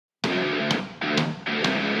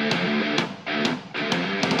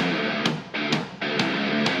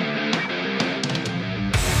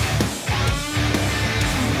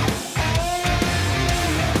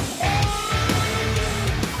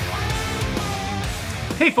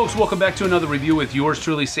Hey folks, welcome back to another review with yours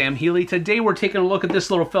truly, Sam Healey. Today we're taking a look at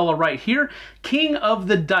this little fella right here, King of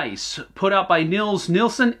the Dice, put out by Nils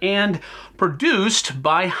Nilsson and produced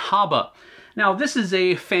by HABA. Now this is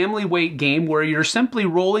a family weight game where you're simply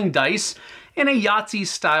rolling dice in a Yahtzee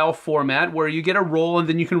style format where you get a roll and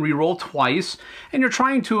then you can re-roll twice, and you're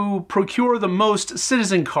trying to procure the most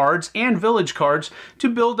citizen cards and village cards to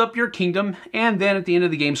build up your kingdom, and then at the end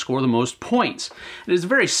of the game score the most points. It is a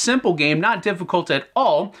very simple game, not difficult at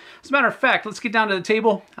all. As a matter of fact, let's get down to the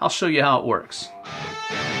table. I'll show you how it works.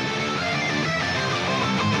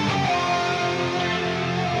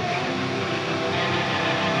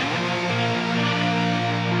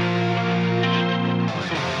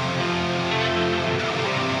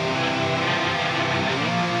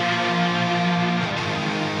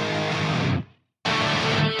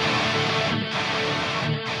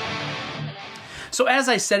 So as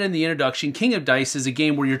I said in the introduction, King of Dice is a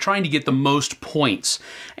game where you're trying to get the most points.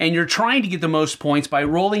 And you're trying to get the most points by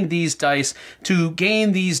rolling these dice to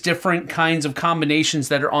gain these different kinds of combinations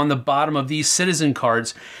that are on the bottom of these citizen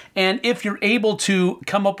cards. And if you're able to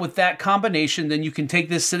come up with that combination, then you can take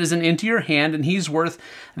this citizen into your hand and he's worth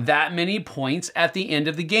that many points at the end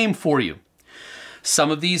of the game for you.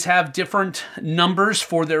 Some of these have different numbers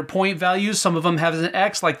for their point values. Some of them have an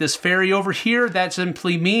X, like this fairy over here. That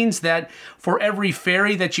simply means that for every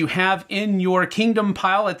fairy that you have in your kingdom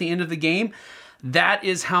pile at the end of the game, that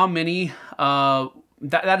is how many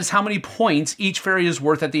that is how many points each fairy is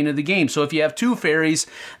worth at the end of the game. So if you have two fairies,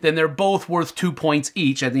 then they're both worth 2 points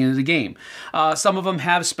each at the end of the game. Some of them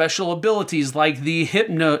have special abilities like the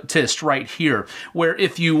hypnotist right here, where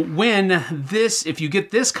if you win this, if you get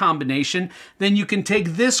this combination, then you can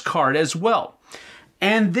take this card as well.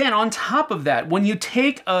 And then on top of that, when you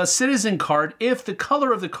take a citizen card, if the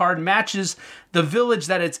color of the card matches the village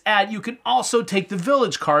that it's at, you can also take the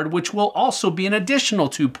village card, which will also be an additional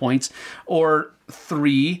 2 points, or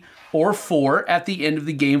 3 or 4 at the end of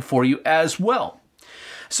the game for you as well.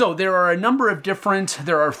 So there are a number of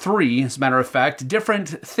there are 3, as a matter of fact, different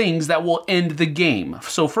things that will end the game.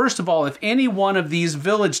 So first of all, if any one of these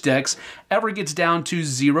village decks ever gets down to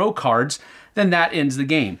 0 cards, then that ends the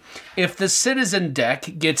game. If the citizen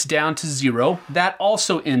deck gets down to 0, that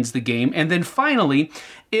also ends the game. And then finally,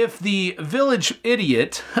 if the village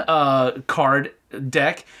idiot card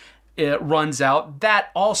deck runs out, that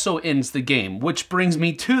also ends the game, which brings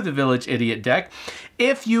me to the village idiot deck.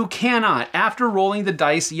 If you cannot, after rolling the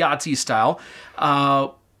dice Yahtzee style,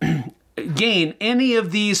 gain any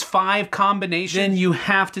of these 5 combinations, then you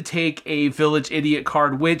have to take a village idiot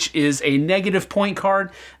card, which is a negative point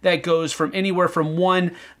card that goes from anywhere from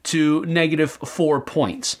 1 to -4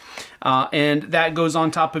 points. And that goes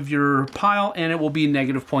on top of your pile, and it will be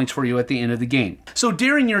negative points for you at the end of the game. So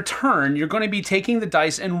during your turn, you're going to be taking the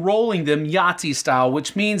dice and rolling them Yahtzee style,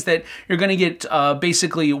 which means that you're going to get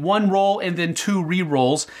basically 1 roll and then 2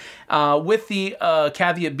 re-rolls, with the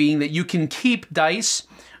caveat being that you can keep dice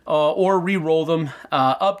or re-roll them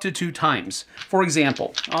up to 2 times. For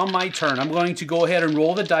example, on my turn, I'm going to go ahead and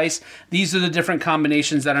roll the dice. These are the different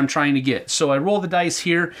combinations that I'm trying to get. So I roll the dice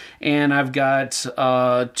here, and I've got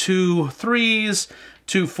 2 3s,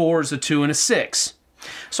 2 4s, a 2, and a 6.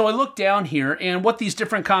 So I look down here, and what these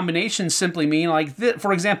different combinations simply mean, like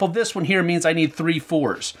for example, this one here means I need 3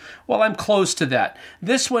 4s. Well, I'm close to that.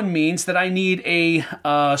 This one means that I need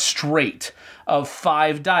a straight of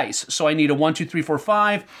 5 dice. So I need a 1 2 3 4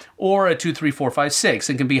 5 or a 2 3 4 5 6.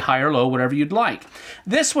 It can be high or low, whatever you'd like.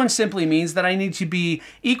 This one simply means that I need to be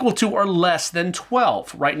equal to or less than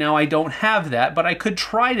 12. Right now I don't have that, but I could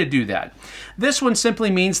try to do that. This one simply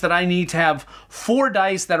means that I need to have 4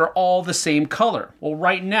 dice that are all the same color. Well,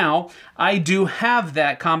 right now I do have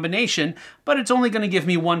that combination, but it's only going to give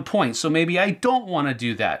me 1 point, so maybe I don't want to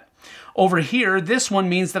do that. Over here, this one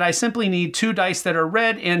means that I simply need 2 dice that are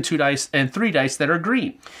red and 2 dice and 3 dice that are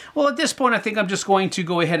green. Well, at this point, I think I'm just going to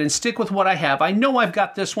go ahead and stick with what I have. I know I've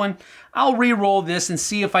got this one. I'll re-roll this and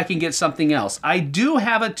see if I can get something else. I do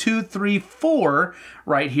have a 2 3 4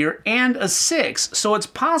 right here and a 6, so it's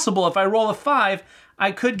possible if I roll a 5,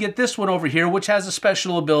 I could get this one over here, which has a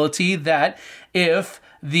special ability that if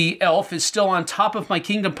the elf is still on top of my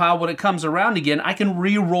kingdom pile when it comes around again, I can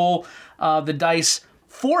re-roll the dice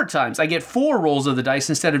 4 times. I get 4 rolls of the dice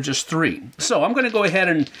instead of just 3. So I'm going to go ahead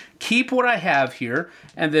and keep what I have here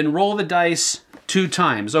and then roll the dice 2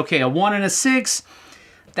 times. Okay, a 1 and a 6.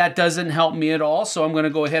 That doesn't help me at all, so I'm going to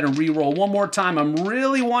go ahead and re-roll one more time. I'm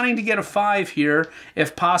really wanting to get a 5 here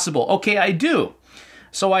if possible. Okay, I do.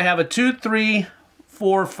 So I have a 2, 3,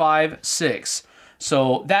 4, 5, 6.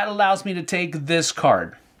 So that allows me to take this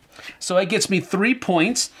card. So it gets me 3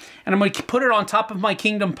 points, and I'm going to put it on top of my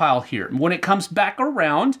kingdom pile here. When it comes back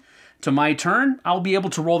around to my turn, I'll be able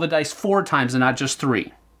to roll the dice 4 times and not just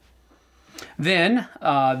 3. Then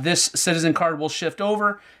this citizen card will shift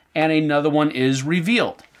over, and another one is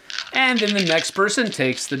revealed. And then the next person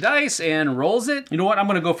takes the dice and rolls it. You know what? I'm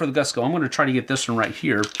going to go for the gusto. I'm going to try to get this one right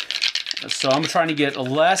here. So I'm trying to get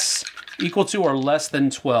less, equal to, or less than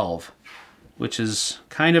 12, which is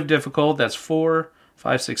kind of difficult. That's 4,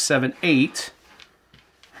 5, 6, 7, 8.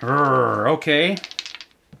 Okay.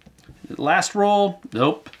 Last roll.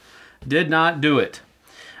 Nope. Did not do it.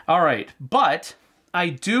 All right. But I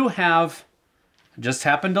do have, just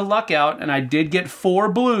happened to luck out, and I did get 4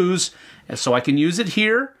 blues, and so I can use it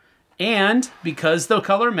here. And because the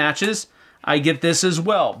color matches, I get this as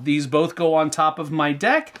well. These both go on top of my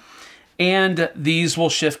deck, and these will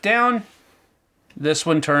shift down. This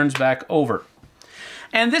one turns back over.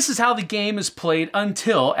 And this is how the game is played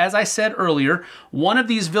until, as I said earlier, one of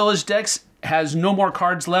these village decks has no more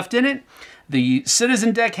cards left in it, the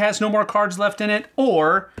citizen deck has no more cards left in it,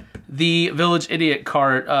 or the Village Idiot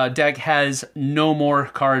card deck has no more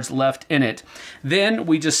cards left in it. Then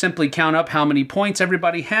we just simply count up how many points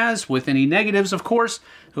everybody has, with any negatives, of course.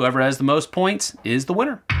 Whoever has the most points is the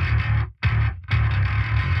winner.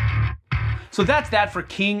 So that's that for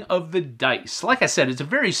King of the Dice. Like I said, it's a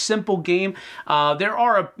very simple game. There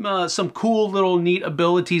are some cool little neat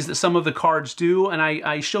abilities that some of the cards do, and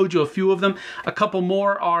I showed you a few of them. A couple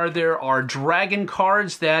more are, there are dragon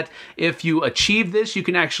cards that if you achieve this, you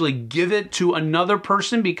can actually give it to another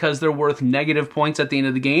person because they're worth negative points at the end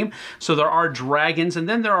of the game. So there are dragons, and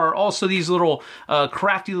then there are also these little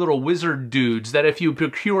crafty little wizard dudes that if you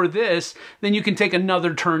procure this, then you can take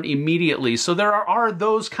another turn immediately. So there are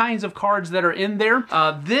those kinds of cards that are in there.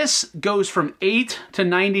 This goes from 8 to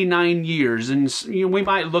 99 years, and you know, we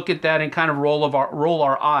might look at that and kind of roll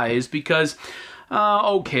our eyes because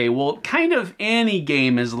okay, well, kind of any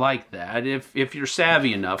game is like that if you're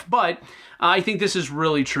savvy enough, but I think this is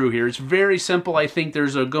really true here. It's very simple. I think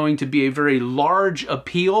there's going to be a very large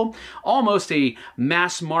appeal, almost a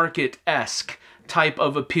mass market-esque type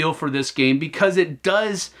of appeal for this game because it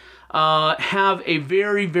does have a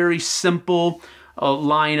very, very simple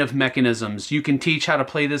line of mechanisms. You can teach how to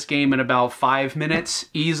play this game in about 5 minutes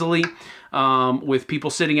easily with people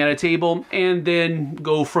sitting at a table, and then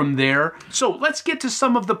go from there. So let's get to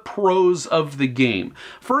some of the pros of the game.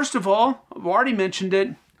 First of all, I've already mentioned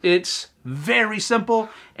it, it's very simple,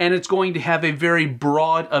 and it's going to have a very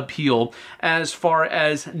broad appeal as far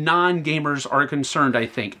as non-gamers are concerned, I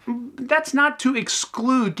think. That's not to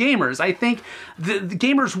exclude gamers. I think the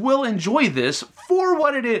gamers will enjoy this for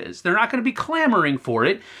what it is. They're not going to be clamoring for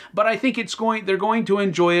it, but I think they're going to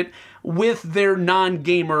enjoy it with their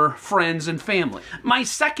non-gamer friends and family. My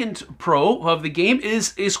second pro of the game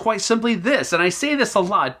is quite simply this, and I say this a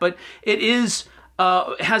lot, but it is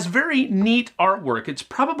has very neat artwork. It's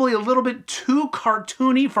probably a little bit too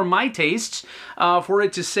cartoony for my tastes for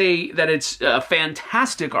it to say that it's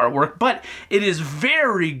fantastic artwork, but it is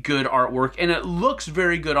very good artwork and it looks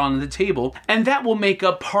very good on the table, and that will make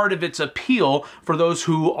up part of its appeal for those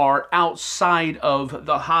who are outside of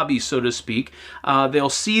the hobby, so to speak.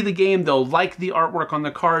 They'll see the game, they'll like the artwork on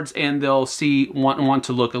the cards, and they'll want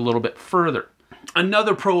to look a little bit further.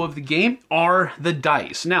 Another pro of the game are the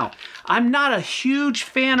dice. Now, I'm not a huge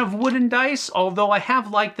fan of wooden dice, although I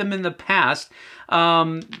have liked them in the past.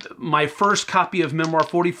 My first copy of Memoir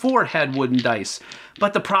 44 had wooden dice,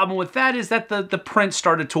 but the problem with that is that the print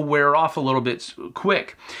started to wear off a little bit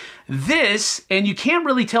quick. This, and you can't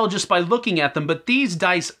really tell just by looking at them, but these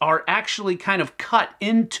dice are actually kind of cut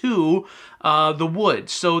into the wood.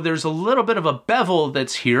 So there's a little bit of a bevel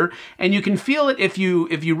that's here, and you can feel it if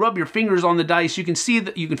you rub your fingers on the dice. You can see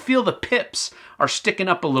that you can feel the pips are sticking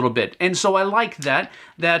up a little bit, and so I like that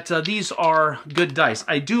these are good dice.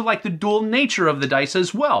 I do like the dual nature of the dice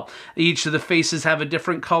as well. Each of the faces have a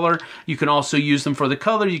different color. You can also use them for the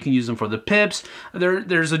color. You can use them for the pips.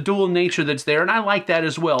 There's a dual nature that's there, and I like that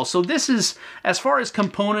as well. So this is, as far as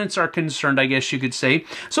components are concerned, I guess you could say.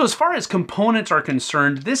 So as far as components are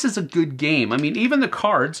concerned, this is a good game. I mean, even the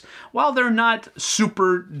cards, while they're not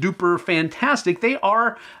super duper fantastic, they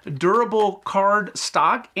are durable card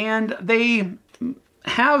stock, and they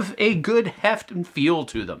have a good heft and feel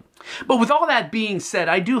to them. But with all that being said,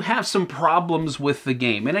 I do have some problems with the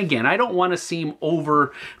game. And again, I don't want to seem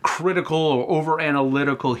over critical or over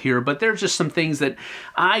analytical here, but there's just some things that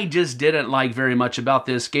I just didn't like very much about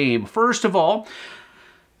this game. First of all,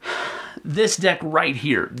 this deck right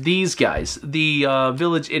here, these guys, the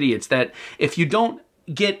Village Idiots, that if you don't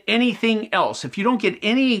get anything else, if you don't get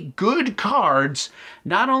any good cards,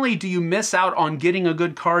 not only do you miss out on getting a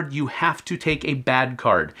good card, you have to take a bad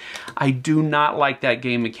card. I do not like that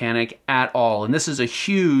game mechanic at all. And this is a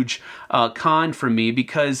huge con for me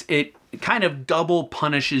because it kind of double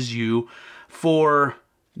punishes you for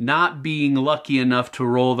not being lucky enough to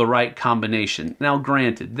roll the right combination. Now,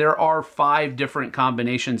 granted, there are 5 different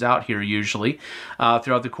combinations out here usually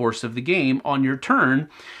throughout the course of the game on your turn.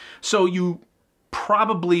 So you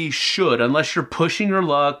probably should, unless you're pushing your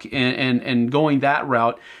luck and going that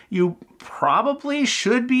route, you probably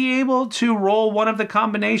should be able to roll one of the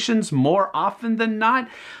combinations more often than not.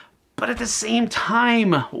 But at the same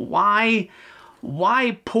time, why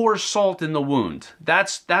pour salt in the wound?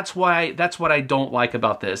 That's what I don't like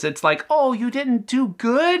about this. It's like, oh, you didn't do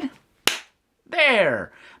good?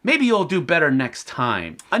 There. Maybe you'll do better next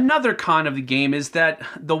time. Another con of the game is that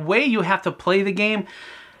the way you have to play the game,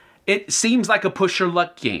 it seems like a push your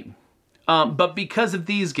luck game. But because of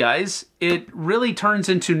these guys, it really turns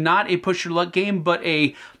into not a push your luck game, but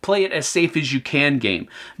a play it as safe as you can game.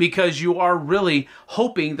 Because you are really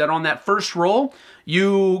hoping that on that first roll,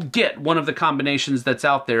 you get one of the combinations that's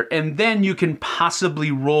out there, and then you can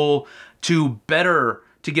possibly roll to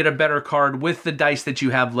get a better card with the dice that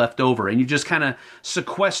you have left over. And you just kind of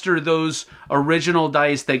sequester those original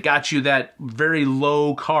dice that got you that very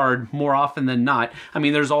low card more often than not. I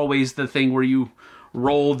mean, there's always the thing where you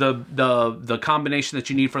roll the combination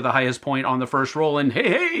that you need for the highest point on the first roll, and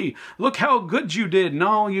hey, look how good you did.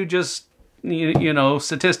 No, you just, you know,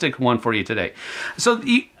 statistic won for you today. So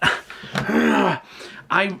I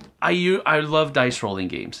love dice rolling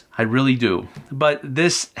games. I really do. But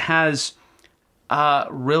this has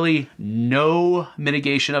really no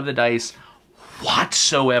mitigation of the dice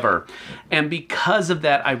whatsoever. And because of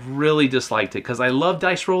that, I've really disliked it, because I love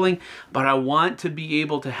dice rolling, but I want to be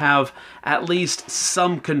able to have at least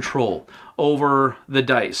some control over the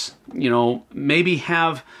dice. You know, maybe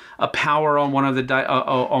have a power on one of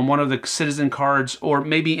the citizen cards, or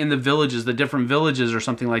maybe in the villages, the different villages or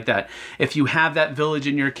something like that. If you have that village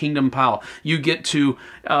in your kingdom pile, you get to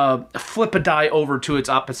flip a die over to its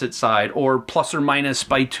opposite side, or plus or minus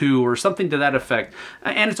by 2, or something to that effect.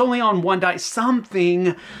 And it's only on one die,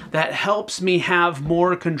 something that helps me have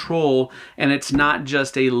more control, and it's not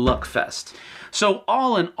just a luck fest. So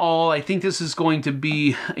all in all, I think this is going to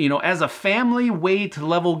be, you know, as a family weight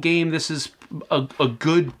level game, this is a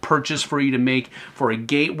good purchase for you to make for a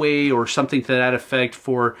gateway or something to that effect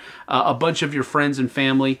for a bunch of your friends and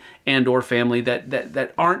family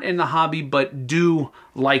that aren't in the hobby but do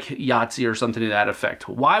like Yahtzee or something to that effect.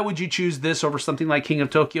 Why would you choose this over something like King of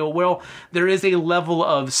Tokyo? Well, there is a level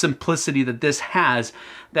of simplicity that this has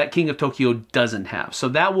that King of Tokyo doesn't have. So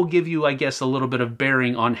that will give you, I guess, a little bit of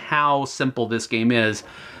bearing on how simple this game is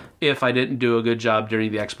if I didn't do a good job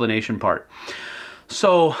during the explanation part.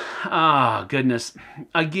 So, goodness.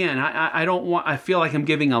 Again, I feel like I'm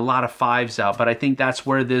giving a lot of 5s out, but I think that's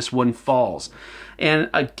where this one falls. And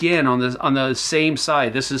again, on the same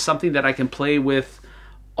side, this is something that I can play with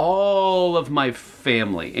all of my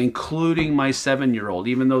family, including my 7-year-old.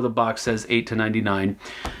 Even though the box says 8 to 99,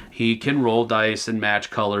 he can roll dice and match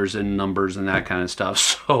colors and numbers and that kind of stuff.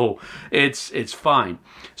 So it's fine.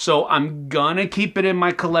 So I'm gonna keep it in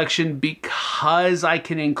my collection because I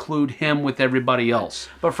can include him with everybody else.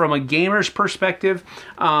 But from a gamer's perspective,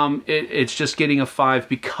 it's just getting a 5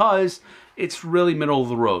 because it's really middle of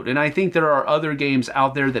the road. And I think there are other games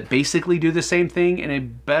out there that basically do the same thing in a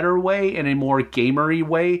better way, in a more gamery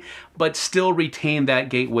way, but still retain that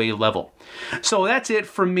gateway level. So that's it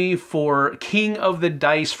from me for King of the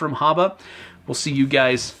Dice from HABA. We'll see you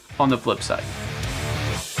guys on the flip side.